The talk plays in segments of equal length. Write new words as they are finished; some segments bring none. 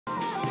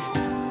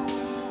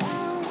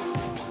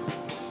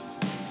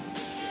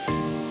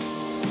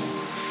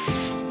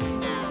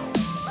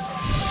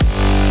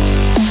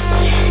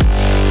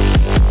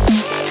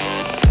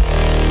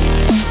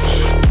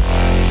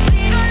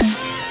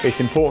It's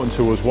important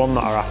to us, one,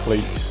 that our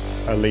athletes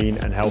are lean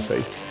and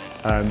healthy,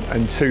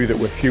 and two, that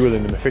we're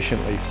fueling them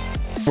efficiently.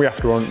 We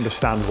have to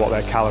understand what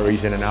their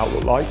calories in and out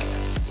look like,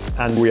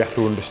 and we have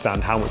to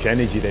understand how much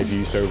energy they've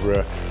used over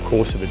a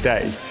course of a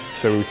day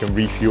so we can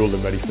refuel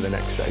them ready for the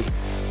next day.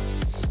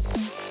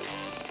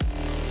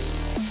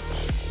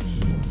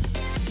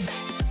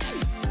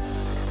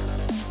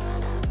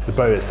 The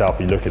boat itself,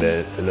 you look at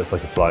it, it looks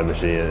like a flying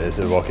machine, it's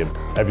a rocket.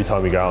 Every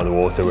time we go out on the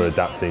water, we're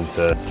adapting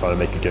to trying to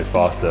make it go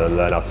faster,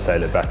 learn how to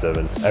sail it better,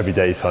 and every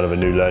day is kind of a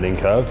new learning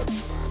curve.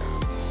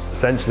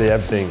 Essentially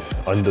everything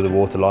under the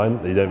waterline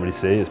that you don't really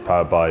see is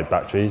powered by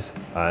batteries,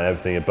 and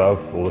everything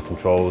above, all the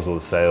controls, all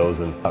the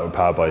sails, and that were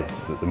powered by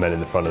the men in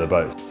the front of the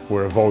boat.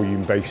 We're a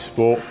volume-based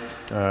sport.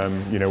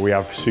 We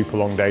have super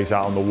long days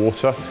out on the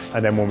water,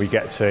 and then when we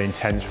get to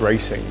intense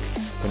racing,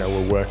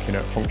 we're working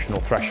at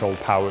functional threshold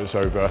powers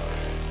over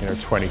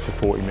 20 to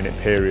 40 minute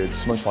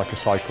periods, much like a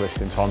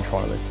cyclist in time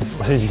trialing. As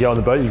soon as you get on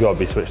the boat, you've got to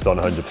be switched on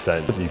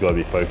 100%. You've got to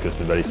be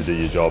focused and ready to do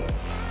your job,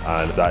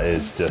 and that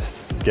is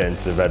just getting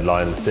to the red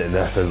line and sitting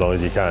there for as long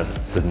as you can.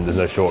 There's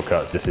no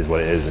shortcuts, this is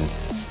what it is, and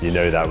you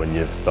know that when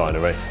you're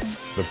starting a race.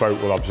 The boat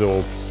will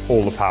absorb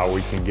all the power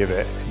we can give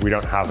it. We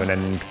don't have an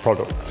end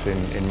product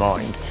in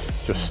mind,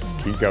 just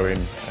keep going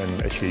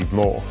and achieve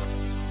more.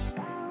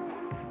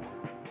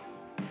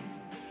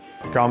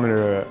 Garmin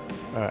are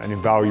an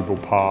invaluable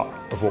part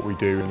of what we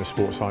do in the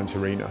sports science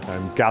arena.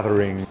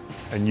 Gathering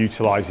and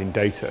utilising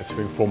data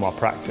to inform our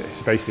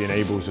practice basically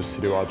enables us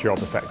to do our job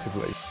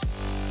effectively.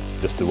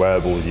 Just the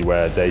wearables you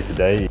wear day to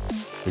day,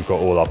 we've got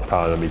all our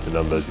power meter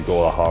numbers, we've got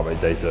all our heart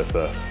rate data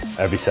for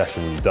every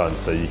session you've done,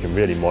 so you can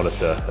really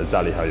monitor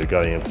exactly how you're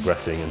going and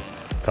progressing, and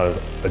kind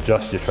of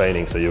adjust your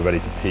training so you're ready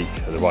to peak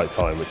at the right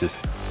time, which is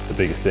the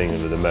biggest thing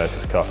with the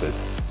America's Cup. Is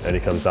it only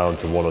comes down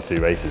to 1 or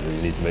 2 races and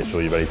you need to make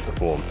sure you're ready to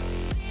perform.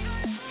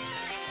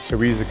 So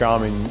we use the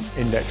Garmin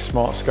Index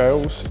Smart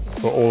Scales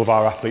for all of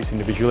our athletes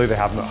individually. They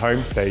have them at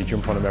home. They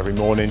jump on them every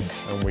morning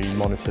and we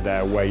monitor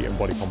their weight and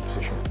body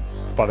composition.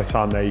 By the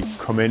time they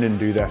come in and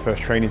do their first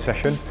training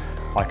session,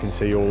 I can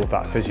see all of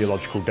that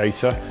physiological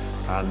data,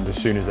 and as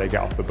soon as they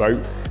get off the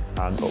boat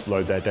and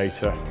upload their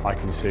data, I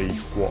can see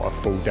what a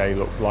full day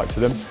looked like to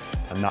them,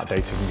 and that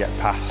data can get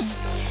passed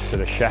to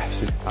the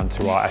chefs and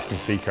to our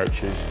S&C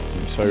coaches.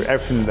 So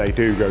everything that they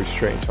do goes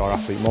straight into our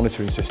athlete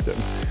monitoring system.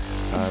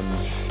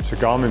 So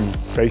Garmin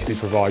basically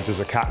provides us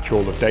a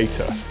catch-all of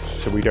data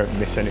so we don't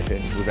miss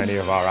anything with any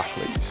of our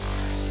athletes.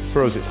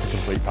 For us, it's the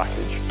complete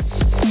package.